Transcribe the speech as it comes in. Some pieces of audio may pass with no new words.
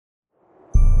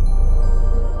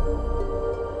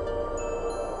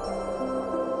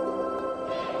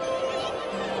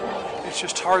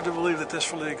just hard to believe that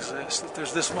this really exists, that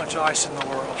there's this much ice in the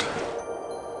world.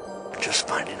 Just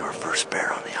finding our first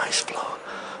bear on the ice floe.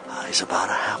 He's about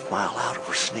a half-mile out, and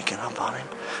we're sneaking up on him,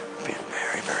 being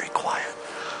very, very quiet.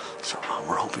 So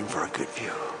we're hoping for a good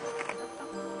view.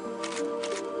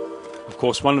 Of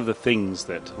course, one of the things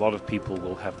that a lot of people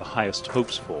will have the highest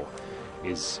hopes for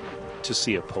is to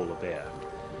see a polar bear.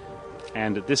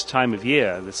 And at this time of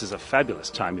year, this is a fabulous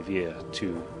time of year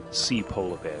to see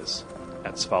polar bears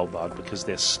at Svalbard because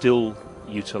they're still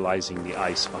utilizing the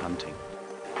ice for hunting.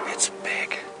 It's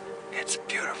big, it's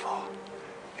beautiful,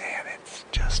 and it's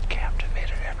just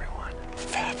captivated everyone.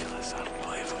 Fabulous,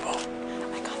 unbelievable.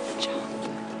 I got the jump.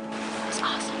 It was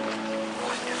awesome.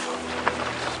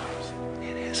 Wonderful.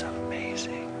 It is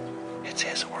amazing. It's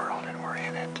his world and we're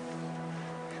in it.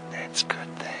 It's a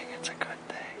good thing. It's a good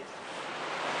thing.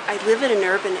 I live in an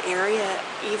urban area.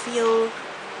 You feel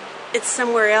it's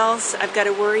somewhere else. I've got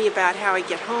to worry about how I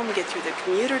get home, get through the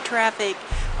commuter traffic.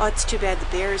 Oh, it's too bad the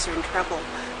bears are in trouble.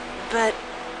 But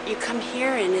you come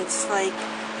here and it's like,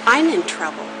 I'm in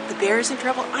trouble. The bear's in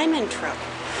trouble, I'm in trouble.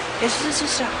 This is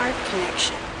just a heart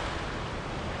connection.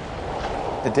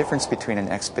 The difference between an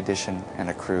expedition and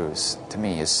a cruise, to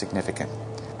me, is significant.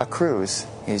 A cruise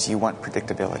is you want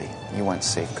predictability, you want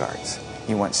safeguards,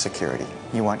 you want security,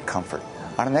 you want comfort.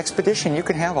 On an expedition, you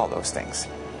can have all those things,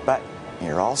 but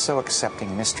you're also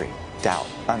accepting mystery, doubt,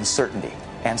 uncertainty,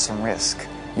 and some risk.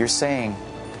 You're saying,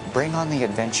 bring on the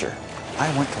adventure.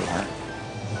 I want to learn.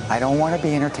 I don't want to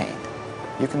be entertained.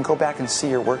 You can go back and see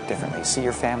your work differently, see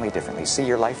your family differently, see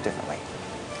your life differently.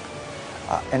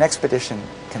 An expedition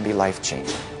can be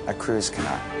life-changing. A cruise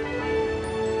cannot.